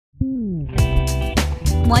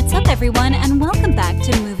What's up, everyone, and welcome back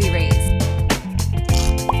to Movie Raised.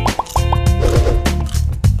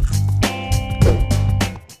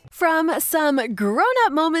 From some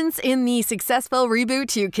grown-up moments in the successful reboot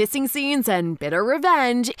to kissing scenes and bitter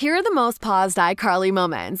revenge, here are the most paused iCarly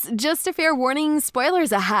moments. Just a fair warning,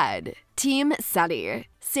 spoilers ahead. Team SETI.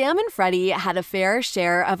 Sam and Freddie had a fair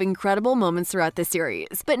share of incredible moments throughout the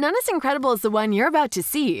series, but none as incredible as the one you're about to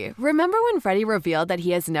see. Remember when Freddie revealed that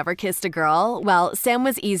he has never kissed a girl? Well, Sam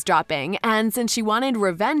was eavesdropping, and since she wanted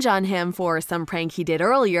revenge on him for some prank he did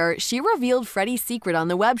earlier, she revealed Freddie's secret on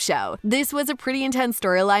the web show. This was a pretty intense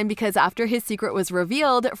storyline because after his secret was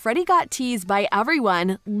revealed, Freddie got teased by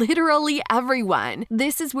everyone, literally everyone.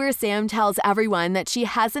 This is where Sam tells everyone that she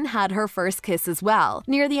hasn't had her first kiss as well.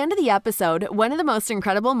 Near the end of the episode, one of the most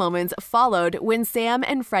incredible moments followed when Sam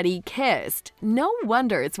and Freddie kissed. No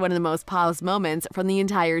wonder it's one of the most paused moments from the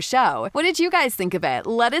entire show. What did you guys think of it?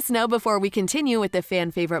 Let us know before we continue with the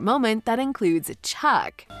fan favorite moment that includes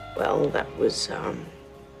Chuck. Well, that was,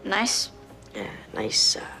 Nice. yeah,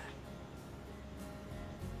 nice,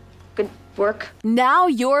 Good work. Now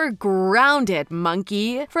you're grounded,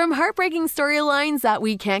 monkey. From heartbreaking storylines that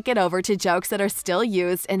we can't get over to jokes that are still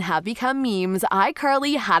used and have become memes,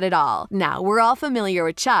 iCarly had it all. Now, we're all familiar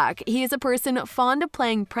with Chuck. He is a person fond of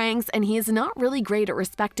playing pranks, and he is not really great at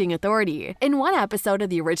respecting authority. In one episode of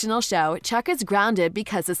the original show, Chuck is grounded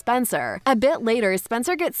because of Spencer. A bit later,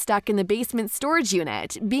 Spencer gets stuck in the basement storage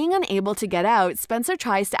unit. Being unable to get out, Spencer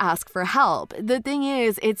tries to ask for help. The thing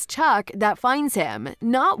is, it's Chuck that finds him.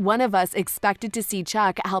 Not one of us expected to see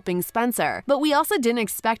Chuck helping Spencer, but we also didn't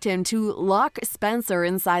expect him to lock Spencer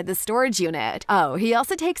inside the storage unit. Oh, he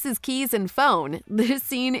also takes his keys and phone. This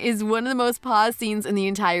scene is one of the most paused scenes in the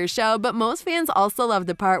entire show, but most fans also love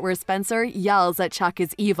the part where Spencer yells that Chuck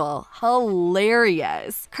is evil.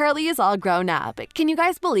 Hilarious. Carly is all grown up. Can you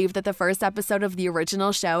guys believe that the first episode of the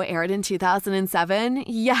original show aired in 2007?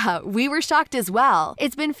 Yeah, we were shocked as well.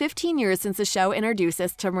 It's been 15 years since the show introduced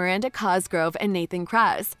us to Miranda Cosgrove and Nathan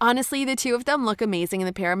Kress. Honestly, the two of them look amazing in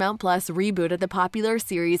the Paramount Plus reboot of the popular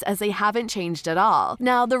series as they haven't changed at all.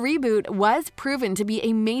 Now, the reboot was proven to be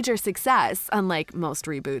a major success, unlike most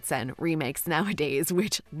reboots and remakes nowadays,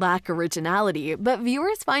 which lack originality, but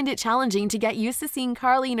viewers find it challenging to get used to seeing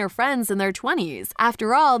Carly and her friends in their 20s.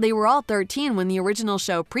 After all, they were all 13 when the original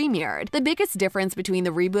show premiered. The biggest difference between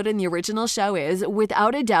the reboot and the original show is,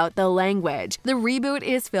 without a doubt, the language. The reboot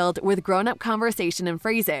is filled with grown-up conversation and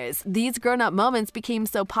phrases. These grown-up moments became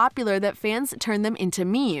so popular that fans turned them into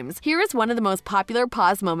memes. Here is one of the most popular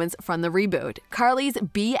pause moments from the reboot. Carly's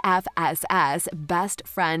BFSS, best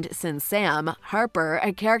friend since Sam, Harper,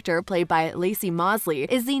 a character played by Lacey Mosley,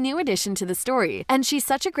 is the new addition to the story, and she's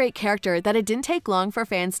such a great character that it didn't take long for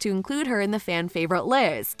fans to include her in the fan favorite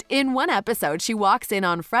list. In one episode, she walks in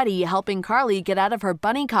on Freddie helping Carly get out of her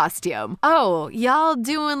bunny costume. "Oh, y'all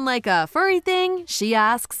doing like a furry thing?" she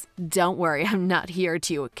asks. "Don't worry, I'm not here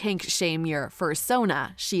to kink shame your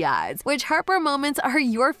fursona," she adds. Which Harper moments are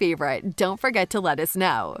your favorite? Don't forget to let us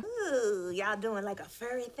know. Ooh, y'all doing like a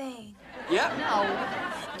furry thing? Yep. No.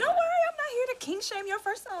 Don't worry, I'm not here to kink shame your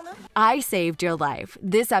fursona. I Saved Your Life.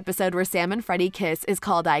 This episode where Sam and Freddie kiss is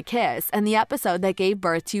called I Kiss, and the episode that gave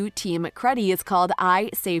birth to Team McCurdy is called I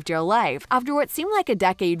Saved Your Life. After what seemed like a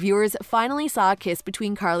decade, viewers finally saw a kiss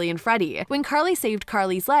between Carly and Freddie. When Carly saved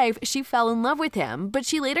Carly's life, she fell in love with him, but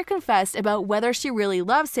she later confessed about whether she really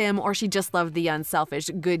loves him or she just loved the unselfish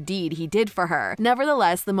good deed he did for her.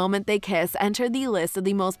 Nevertheless, the moment they kiss entered the list of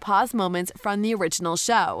the most paused moments from the original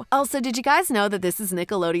show. Also, did you guys know that this is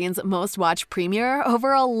Nickelodeon's most watched premiere?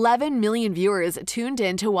 Over 11 million viewers tuned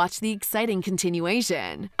in to watch the exciting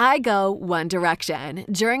continuation. I Go One Direction.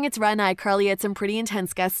 During its run, iCarly had some pretty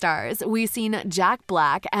intense guest stars. We've seen Jack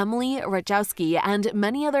Black, Emily Ratajkowski, and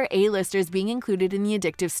many other A-listers being included in the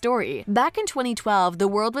addictive story. Back in 2012, the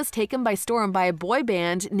world was taken by storm by a boy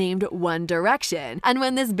band named One Direction. And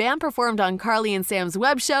when this band performed on Carly and Sam's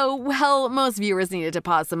web show, well, most viewers needed to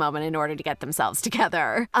pause the moment in order to get themselves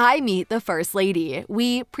together. I Meet the First Lady.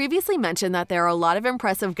 We previously mentioned that there are a lot of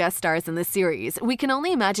impressive guest stars in the series. We can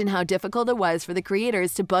only imagine how difficult it was for the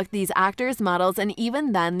creators to book these actors, models, and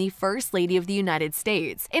even then the First Lady of the United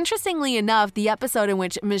States. Interestingly enough, the episode in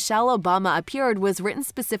which Michelle Obama appeared was written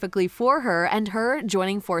specifically for her and her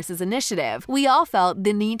joining forces initiative. We all felt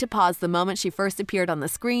the need to pause the moment she first appeared on the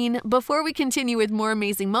screen. Before we continue with more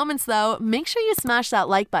amazing moments though, make sure you smash that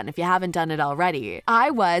like button if you haven't done it already. I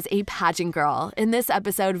Was a Pageant Girl. In this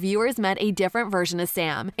episode, viewers met a different version of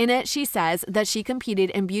Sam. In it, she said, says that she competed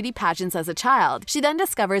in beauty pageants as a child. She then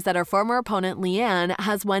discovers that her former opponent, Leanne,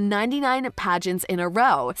 has won 99 pageants in a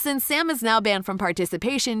row. Since Sam is now banned from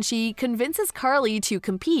participation, she convinces Carly to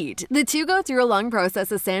compete. The two go through a long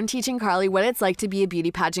process of Sam teaching Carly what it's like to be a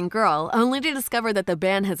beauty pageant girl, only to discover that the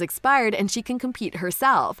ban has expired and she can compete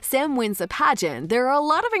herself. Sam wins the pageant. There are a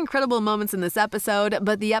lot of incredible moments in this episode,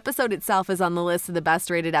 but the episode itself is on the list of the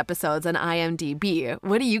best-rated episodes on IMDb.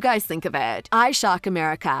 What do you guys think of it? I Shock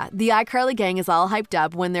America. The iCarly gang is all hyped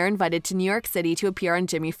up when they're invited to New York City to appear on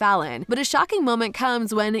Jimmy Fallon, but a shocking moment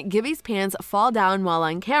comes when Gibby's pants fall down while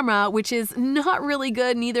on camera, which is not really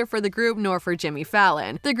good neither for the group nor for Jimmy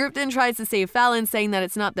Fallon. The group then tries to save Fallon, saying that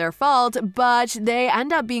it's not their fault, but they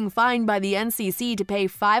end up being fined by the NCC to pay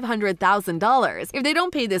 $500,000. If they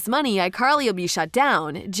don't pay this money, iCarly will be shut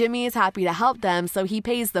down. Jimmy is happy to help them, so he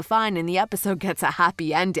pays the fine and the episode gets a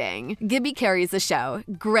happy ending. Gibby carries the show.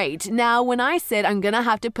 Great. Now, when I sit, I'm gonna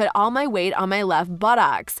have to put all my weight on my left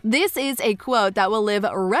buttocks. This is a quote that will live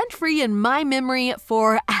rent-free in my memory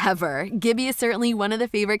forever. Gibby is certainly one of the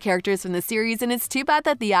favorite characters from the series, and it's too bad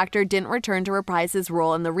that the actor didn't return to reprise his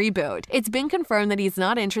role in the reboot. It's been confirmed that he's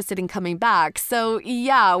not interested in coming back, so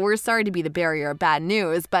yeah, we're sorry to be the bearer of bad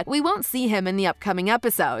news, but we won't see him in the upcoming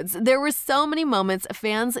episodes. There were so many moments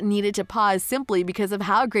fans needed to pause simply because of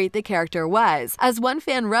how great the character was. As one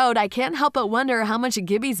fan wrote, I can't help but wonder how much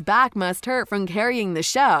Gibby's back must hurt from carrying the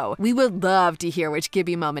show. We would love to hear which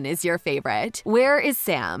Gibby moment is your favorite. Where is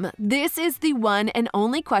Sam? This is the one and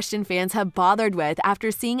only question fans have bothered with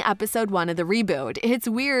after seeing episode 1 of the reboot. It's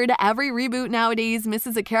weird, every reboot nowadays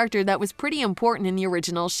misses a character that was pretty important in the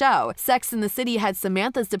original show. Sex and the City had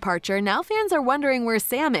Samantha's departure, now fans are wondering where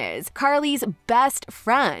Sam is, Carly's best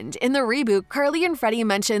friend. In the reboot, Carly and Freddie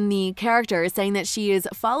mention the character, saying that she is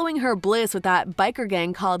following her bliss with that biker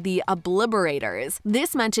gang called the Obliterators.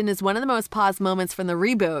 This mention is one of the most paused moments from the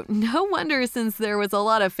reboot. No wonder, since there was a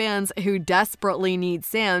lot of fans who desperately need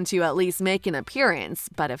Sam to at least make an appearance,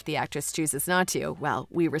 but if the actress chooses not to, well,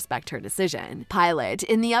 we respect her decision. Pilot.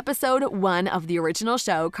 In the episode 1 of the original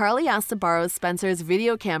show, Carly asks to borrow Spencer's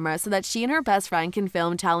video camera so that she and her best friend can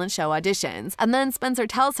film talent show auditions, and then Spencer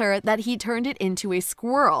tells her that he turned it into a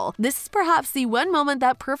squirrel. This is perhaps the one moment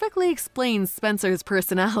that perfectly explains Spencer's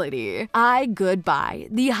personality. iGoodbye.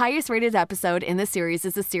 The highest rated episode in the series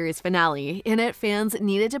is the series finale. In it, fans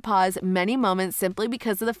needed to pause many moments simply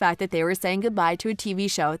because of the fact that they were saying goodbye to a TV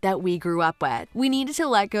show that we grew up with. We needed to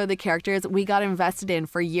let go of the characters we got invested in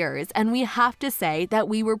for years, and we have to say that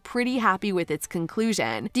we were pretty happy with its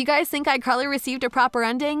conclusion. Do you guys think iCarly received a proper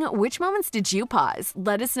ending? Which moments did you pause?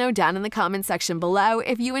 Let us know down in the comment section below.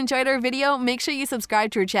 If you enjoyed our video, make sure you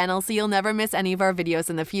subscribe to our channel so you'll never miss any of our videos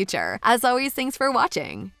in the future. As always, thanks for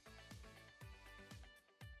watching.